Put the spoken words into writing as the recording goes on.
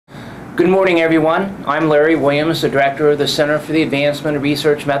Good morning, everyone. I'm Larry Williams, the Director of the Center for the Advancement of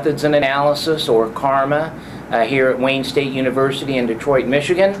Research Methods and Analysis, or CARMA, here at Wayne State University in Detroit,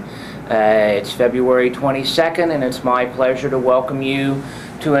 Michigan. It's February 22nd, and it's my pleasure to welcome you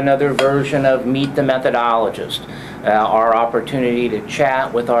to another version of Meet the Methodologist, our opportunity to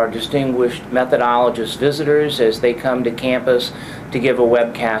chat with our distinguished methodologist visitors as they come to campus to give a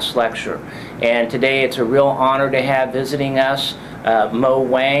webcast lecture. And today it's a real honor to have visiting us Mo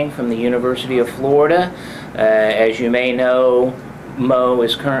Wang from the University of Florida. As you may know, Mo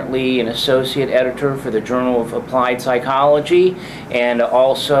is currently an associate editor for the Journal of Applied Psychology and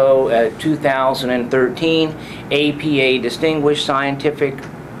also a 2013 APA Distinguished Scientific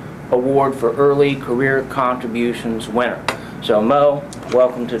Award for Early Career Contributions winner. So Mo,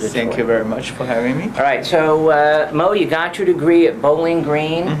 welcome to Detroit. Thank you very much for having me. All right, so Mo, you got your degree at Bowling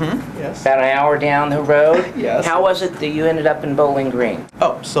Green, Yes. about an hour down the road. Yes. How was it that you ended up in Bowling Green?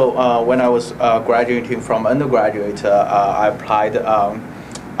 Oh, so when I was graduating from undergraduate, I applied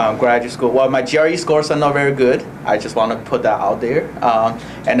graduate school. Well, my GRE scores are not very good. I just want to put that out there.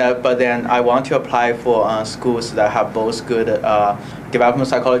 But then I want to apply for schools that have both good development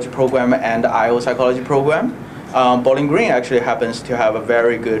psychology program and IO psychology program. Bowling Green actually happens to have a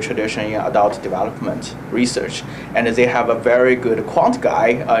very good tradition in adult development research, and they have a very good quant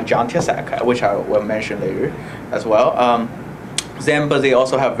guy, John Tisak, which I will mention later as well. But they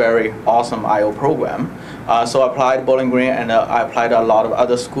also have very awesome IO program. So I applied Bowling Green, and I applied a lot of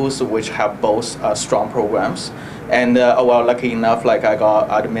other schools which have both strong programs. And well, lucky enough, like I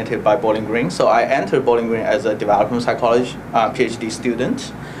got admitted by Bowling Green, so I entered Bowling Green as a development psychology PhD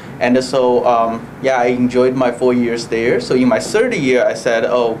student. And so, yeah, I enjoyed my 4 years there. So in my third year, I said,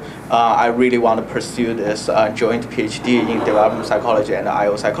 I really want to pursue this joint PhD in development psychology and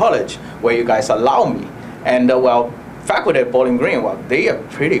IO psychology, where you guys allow me. And well, faculty at Bowling Green, well, they are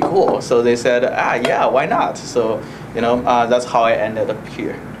pretty cool. So they said, yeah, why not? So, you know, that's how I ended up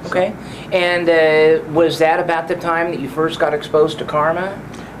here. Okay. And was that about the time that you first got exposed to CARMA?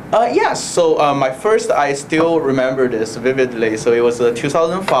 Yes, so I still remember this vividly. So it was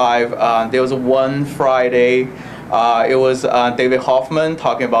 2005, there was one Friday, it was David Hoffman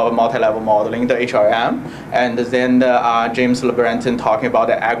talking about multi-level modeling, the HRM, and then James LeBreton talking about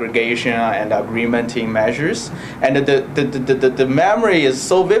the aggregation and agreementing measures. And the memory is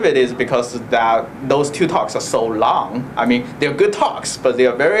so vivid is because those two talks are so long. I mean, they're good talks, but they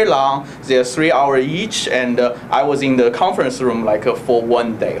are very long. They're 3 hours each, and I was in the conference room like for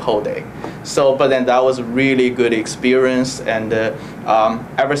one day, whole day. So, but then that was a really good experience, and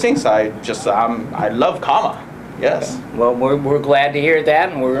ever since I love CARMA. Yes. Okay. Well, we're glad to hear that,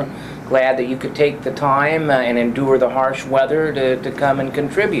 and we're glad that you could take the time and endure the harsh weather to come and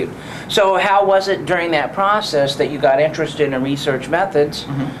contribute. So how was it during that process that you got interested in research methods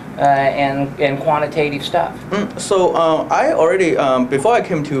and quantitative stuff? So I already, before I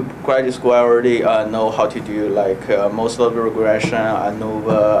came to graduate school, I already know how to do like most of the regression,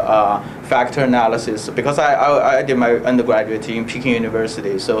 ANOVA, factor analysis, because I did my undergraduate in Peking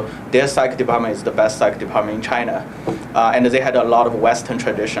University, so their psych department is the best psych department in China. And they had a lot of Western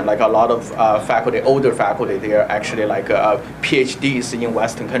tradition, like a lot of faculty, older faculty, they are actually like PhDs in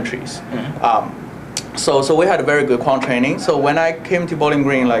Western countries. So we had a very good quant training. So when I came to Bowling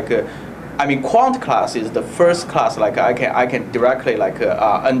Green, like, I mean, quant class is the first class like I can directly like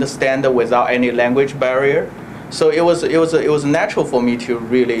understand without any language barrier. So it was natural for me to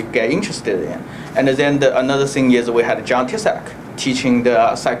really get interested in. And then another thing is we had John Tisak teaching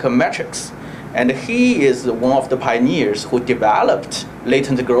the psychometrics. And he is one of the pioneers who developed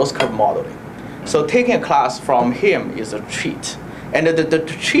latent growth curve modeling. So taking a class from him is a treat. And the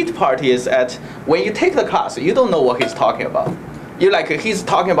treat part is that when you take the class, you don't know what he's talking about. He's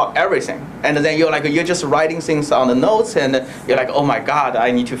talking about everything. And then you're just writing things on the notes, and you're like, oh my God, I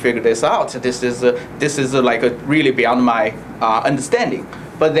need to figure this out. This is like really beyond my understanding.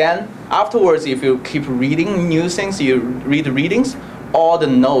 But then afterwards, if you keep reading new things, you read the readings, all the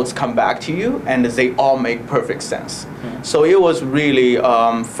notes come back to you, and they all make perfect sense. So it was really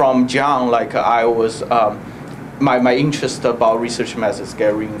from John, like I was, my interest about research methods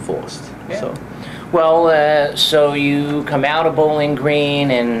get reinforced. Yeah. So. Well, so you come out of Bowling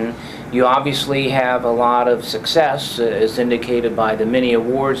Green, and you obviously have a lot of success, as indicated by the many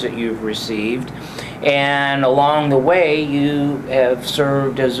awards that you've received. And along the way, you have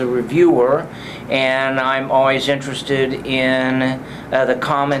served as a reviewer, and I'm always interested in the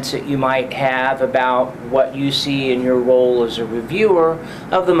comments that you might have about what you see in your role as a reviewer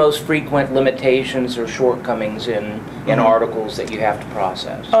of the most frequent limitations or shortcomings in articles that you have to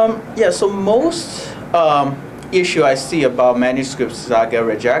process. Yeah, so most issue I see about manuscripts that get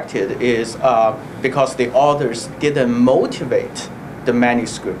rejected is because the authors didn't motivate the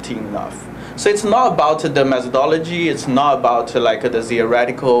manuscript enough. So it's not about the methodology, it's not about like the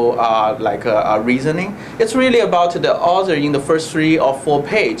theoretical reasoning. It's really about the author in the first 3 or 4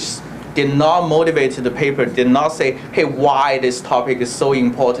 pages did not motivate the paper, did not say, hey, why this topic is so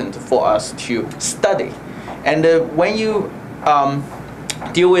important for us to study. And when you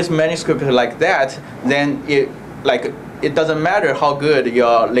deal with manuscript like that, then it doesn't matter how good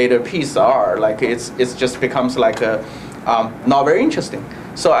your later pieces are. Like it just becomes like not very interesting.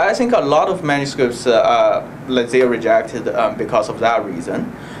 So I think a lot of manuscripts, let's say, are rejected because of that reason.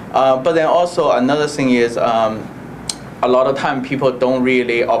 But then also another thing is a lot of time people don't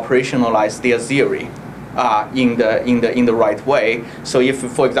really operationalize their theory in the right way. So if,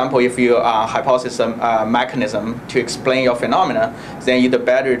 for example, if you hypothesize a mechanism to explain your phenomena, then you'd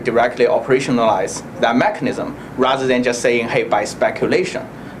better directly operationalize that mechanism rather than just saying, hey, by speculation.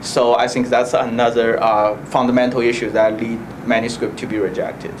 So I think that's another fundamental issue that lead manuscript to be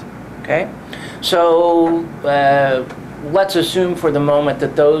rejected. Okay, so let's assume for the moment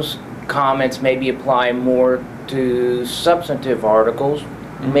that those comments maybe apply more to substantive articles,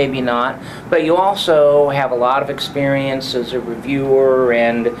 maybe not, but you also have a lot of experience as a reviewer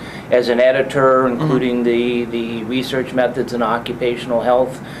and as an editor, including the research methods and occupational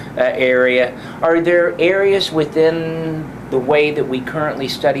health area. Are there areas within the way that we currently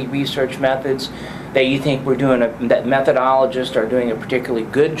study research methods that you think that methodologists are doing a particularly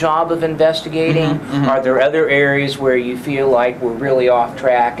good job of investigating? Are there other areas where you feel like we're really off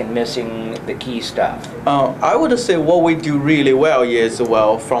track and missing the key stuff? I would say what we do really well is,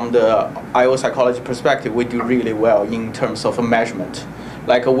 well, from the IO psychology perspective, we do really well in terms of measurement.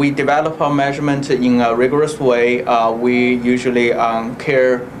 Like we develop our measurement in a rigorous way. We usually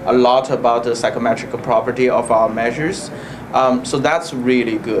care a lot about the psychometric property of our measures. So that's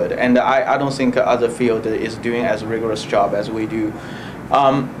really good, and I don't think other field is doing as rigorous job as we do.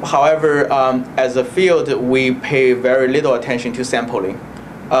 However, as a field, we pay very little attention to sampling,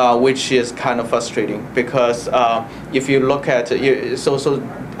 which is kind of frustrating because if you look at so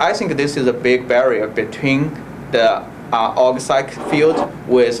I think this is a big barrier between the org psych field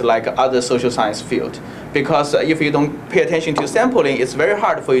with like other social science field. Because if you don't pay attention to sampling, it's very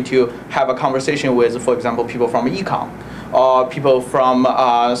hard for you to have a conversation with, for example, people from econ or people from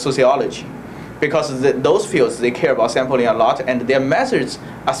sociology. Because those fields, they care about sampling a lot, and their methods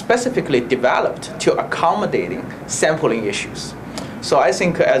are specifically developed to accommodating sampling issues. So I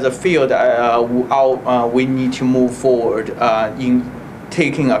think as a field, we need to move forward in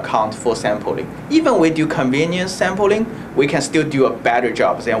taking account for sampling. Even we do convenience sampling, we can still do a better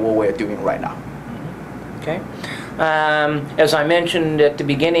job than what we're doing right now. Okay. As I mentioned at the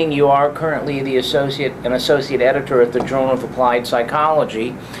beginning, you are currently an associate editor at the Journal of Applied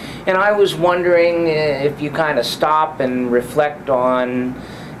Psychology. And I was wondering if you kind of stop and reflect on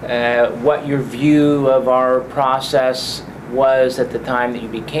what your view of our process was at the time that you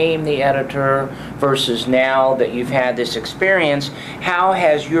became the editor versus now that you've had this experience. How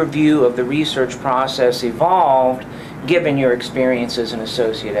has your view of the research process evolved given your experience as an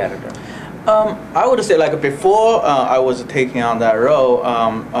associate editor? I would say like before I was taking on that role,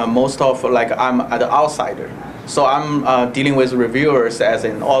 most of like I'm an outsider. So I'm dealing with reviewers as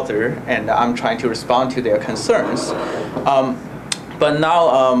an author, and I'm trying to respond to their concerns. But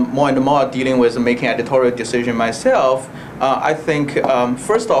now more and more dealing with making editorial decision myself, I think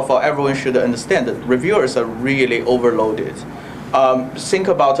first of all, everyone should understand that reviewers are really overloaded. Think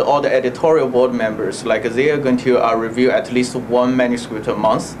about all the editorial board members, like they are going to review at least one manuscript a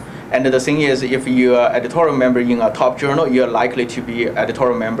month. And the thing is, if you're an editorial member in a top journal, you're likely to be an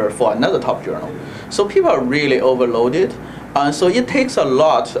editorial member for another top journal. So people are really overloaded. So it takes a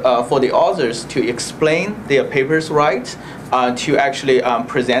lot for the authors to explain their papers right, to actually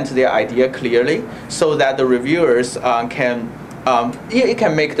present their idea clearly, so that the reviewers it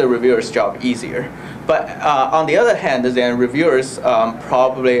can make the reviewers' job easier. But on the other hand, then reviewers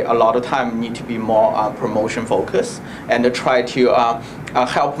probably a lot of time need to be more promotion focused and try to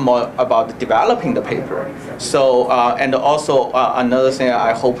help more about developing the paper. So and also another thing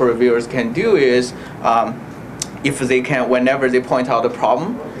I hope reviewers can do is if they can, whenever they point out a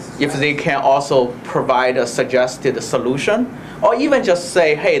problem, if they can also provide a suggested solution, or even just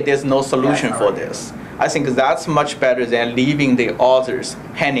say, hey, there's no solution for this. I think that's much better than leaving the authors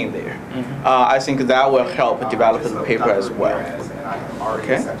hanging there. I think that will help develop the paper as well.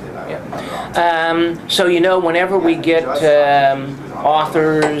 Okay. So, you know, whenever we get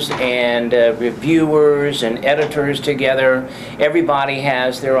authors and reviewers and editors together, everybody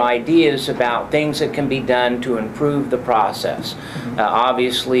has their ideas about things that can be done to improve the process.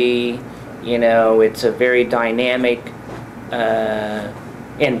 Obviously, you know, it's a very dynamic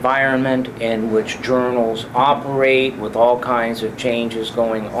environment in which journals operate with all kinds of changes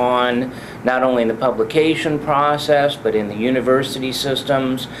going on, not only in the publication process, but in the university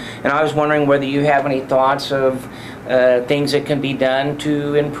systems. And I was wondering whether you have any thoughts of things that can be done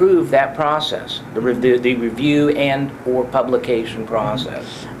to improve that process, the review and or publication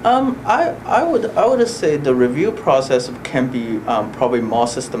process. I would say the review process can be probably more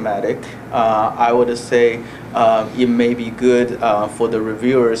systematic. I would say it may be good for the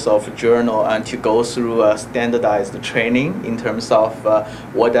reviewers of a journal and to go through a standardized training in terms of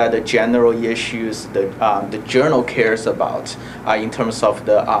what are the general issues that the journal cares about in terms of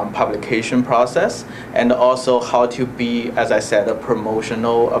the publication process, and also how to be, as I said,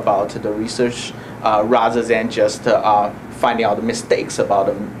 promotional about the research rather than just finding out the mistakes about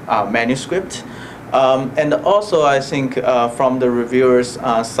the manuscript. And also, I think from the reviewers'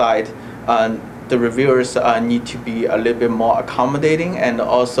 side, the reviewers need to be a little bit more accommodating, and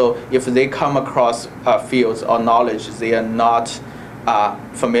also if they come across fields or knowledge they are not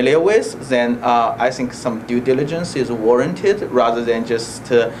familiar with, then I think some due diligence is warranted rather than just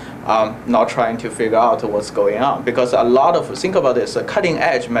not trying to figure out what's going on. Because a lot of, think about this, cutting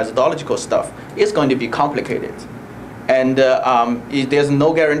edge methodological stuff is going to be complicated. And there's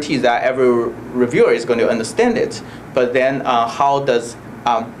no guarantee that every reviewer is going to understand it. But then how does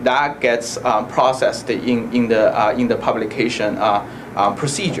that gets processed in the publication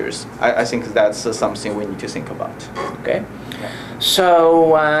procedures? I think that's something we need to think about. Okay.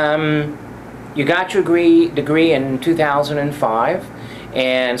 So you got your degree in 2005,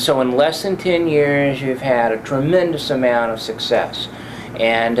 and so in less than 10 years you've had a tremendous amount of success.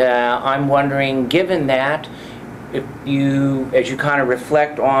 And I'm wondering, given that, if you, as you kind of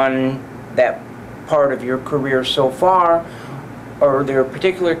reflect on that part of your career so far, are there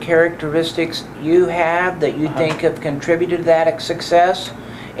particular characteristics you have that you think have contributed to that success?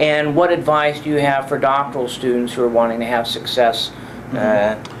 And what advice do you have for doctoral students who are wanting to have success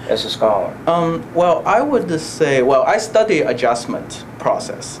as a scholar? Well, I would say, well, I study adjustment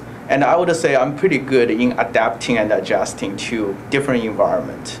process, and I would say I'm pretty good in adapting and adjusting to different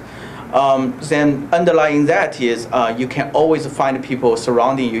environment. Then underlying that is you can always find people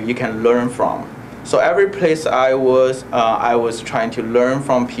surrounding you can learn from. So every place I was trying to learn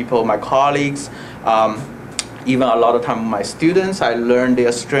from people, my colleagues, even a lot of time my students. I learn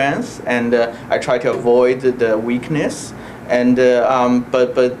their strengths, and I try to avoid the weakness. And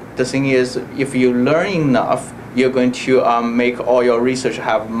but the thing is, if you learn enough, you're going to make all your research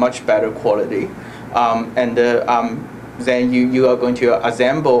have much better quality, and then you are going to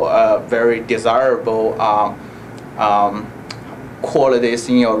assemble a very desirable qualities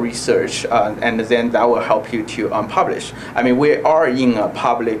in your research, and then that will help you to publish. I mean, we are in a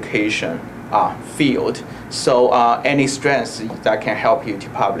publication field, so any strengths that can help you to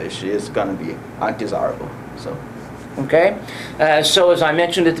publish is going to be desirable. So. Okay, so as I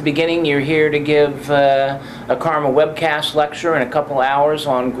mentioned at the beginning, you're here to give a CARMA webcast lecture in a couple hours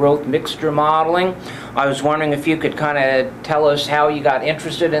on growth mixture modeling. I was wondering if you could kind of tell us how you got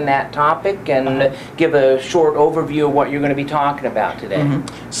interested in that topic and give a short overview of what you're going to be talking about today.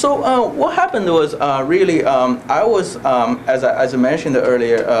 So what happened was really I was, as I mentioned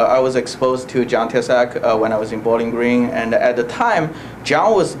earlier, I was exposed to John Tesak when I was in Bowling Green, and at the time,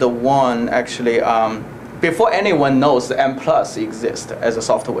 John was the one actually, before anyone knows M+ exists as a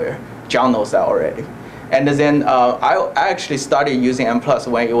software, John knows that already. And then I actually started using M+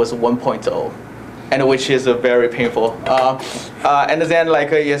 when it was 1.0, and which is very painful. And then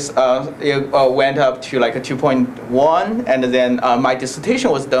like it went up to like a 2.1, and then my dissertation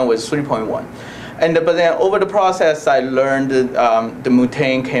was done with 3.1. And but then over the process, I learned the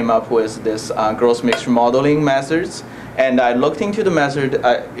Mutane came up with this growth mixture modeling methods. And I looked into the method.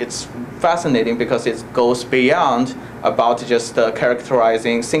 It's fascinating because it goes beyond about just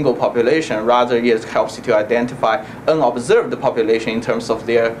characterizing single population. Rather, it helps you to identify unobserved population in terms of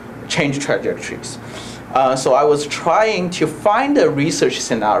their change trajectories. So I was trying to find a research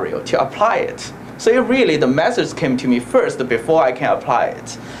scenario to apply it. So really, the methods came to me first before I can apply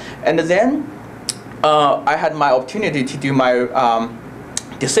it. And then I had my opportunity to do my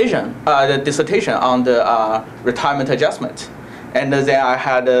the dissertation on the retirement adjustment, and then I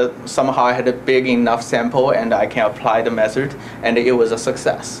had somehow I had a big enough sample, and I can apply the method, and it was a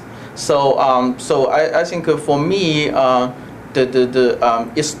success. So so I think for me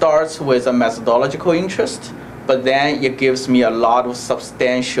it starts with a methodological interest, but then it gives me a lot of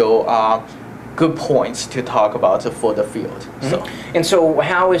substantial good points to talk about for the field. Mm-hmm. So. And so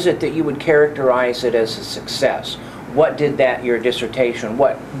how is it that you would characterize it as a success? What did your dissertation,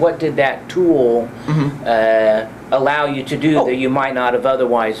 what did that tool allow you to do that you might not have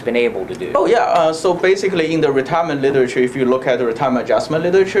otherwise been able to do? Oh yeah, so basically in the retirement literature, if you look at the retirement adjustment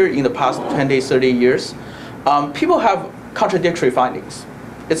literature in the past 20, 30 years, people have contradictory findings.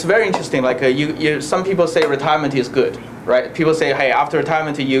 It's very interesting, like some people say retirement is good, right? People say, hey, after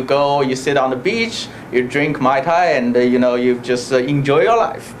retirement you go, you sit on the beach, you drink Mai Tai, and you just enjoy your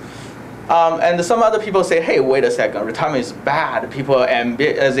life. And some other people say, hey, wait a second, retirement is bad. People,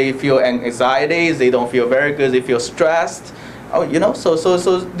 they feel anxiety, they don't feel very good, they feel stressed. So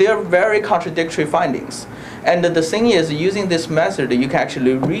they are very contradictory findings. And the thing is, using this method, you can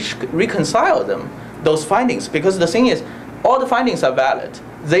actually reconcile those findings, because the thing is, all the findings are valid.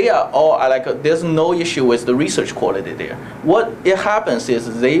 They are all there's no issue with the research quality there. What it happens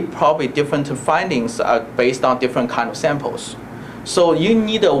is they probably different findings are based on different kind of samples. So you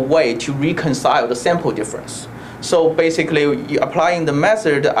need a way to reconcile the sample difference. So basically, applying the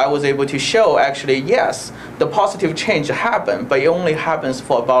method, I was able to show actually, yes, the positive change happened, but it only happens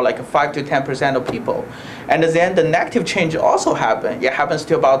for about 5 to 10% of people. And then the negative change also happens. It happens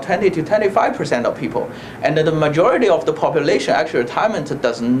to about 20 to 25% of people. And the majority of the population, actually, retirement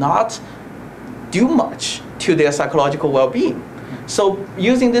does not do much to their psychological well-being. So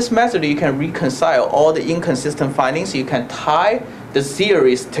using this method, you can reconcile all the inconsistent findings. You can tie the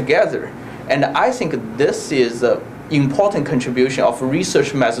theories together. And I think this is an important contribution of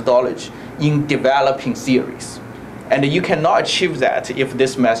research methodology in developing theories. And you cannot achieve that if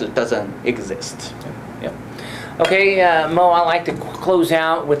this method doesn't exist. Yeah. Okay, Mo, I'd like to close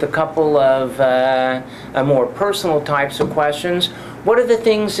out with a couple of more personal types of questions. What are the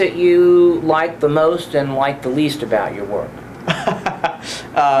things that you like the most and like the least about your work?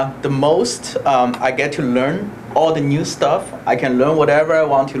 The most, I get to learn all the new stuff. I can learn whatever I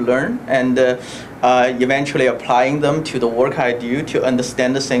want to learn, and eventually applying them to the work I do to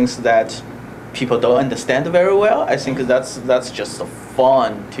understand the things that people don't understand very well. I think that's just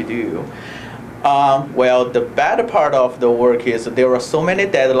fun to do. Well, the bad part of the work is there are so many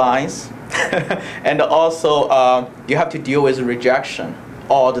deadlines, and also you have to deal with rejection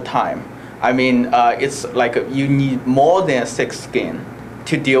all the time. I mean, it's like you need more than thick skin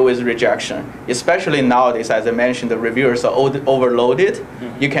to deal with rejection. Especially nowadays, as I mentioned, the reviewers are overloaded.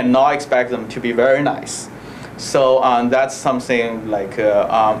 Mm-hmm. You cannot expect them to be very nice. So that's something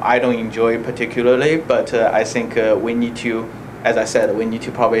I don't enjoy particularly, but I think we need to, as I said, we need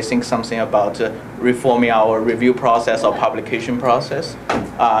to probably think something about reforming our review process or publication process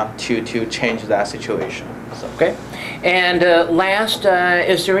to change that situation. So. Okay. And last,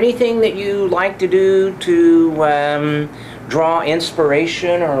 is there anything that you like to do to draw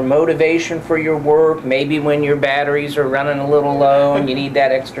inspiration or motivation for your work? Maybe when your batteries are running a little low and you need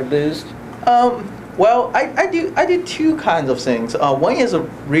that extra boost? Well, I do two kinds of things. One is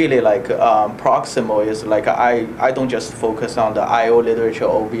really proximal. Is I don't just focus on the IO literature,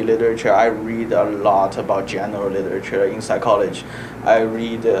 OB literature. I read a lot about general literature in psychology. I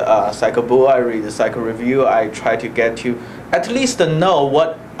read Psychoboo, I read the Psycho Review. I try to get to at least know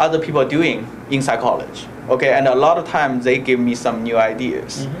what other people are doing in psychology. Okay, and a lot of times they give me some new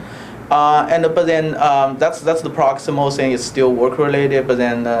ideas. Mm-hmm. But then that's the proximal thing. It's still work related. But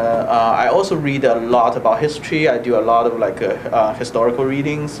then I also read a lot about history. I do a lot of historical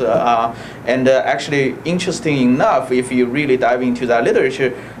readings. And actually, interesting enough, if you really dive into that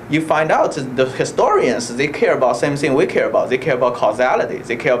literature, you find out the historians, they care about same thing we care about. They care about causality.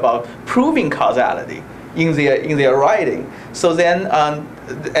 They care about proving causality in their writing. So then,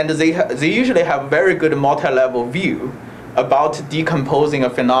 and they usually have very good multi-level view about decomposing a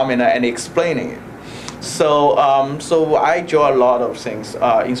phenomena and explaining it. So, so I draw a lot of things,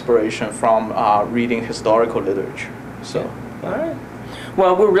 inspiration from reading historical literature. So, all right.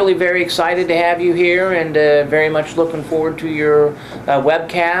 Well, we're really very excited to have you here, and very much looking forward to your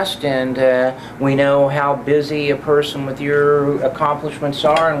webcast. And we know how busy a person with your accomplishments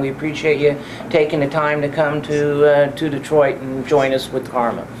are, and we appreciate you taking the time to come to Detroit and join us with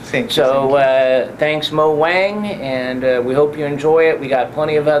CARMA. Thank you. So thanks, Mo Wang, and we hope you enjoy it. We got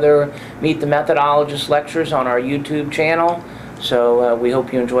plenty of other Meet the Methodologist lectures on our YouTube channel, so we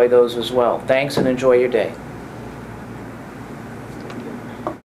hope you enjoy those as well. Thanks, and enjoy your day.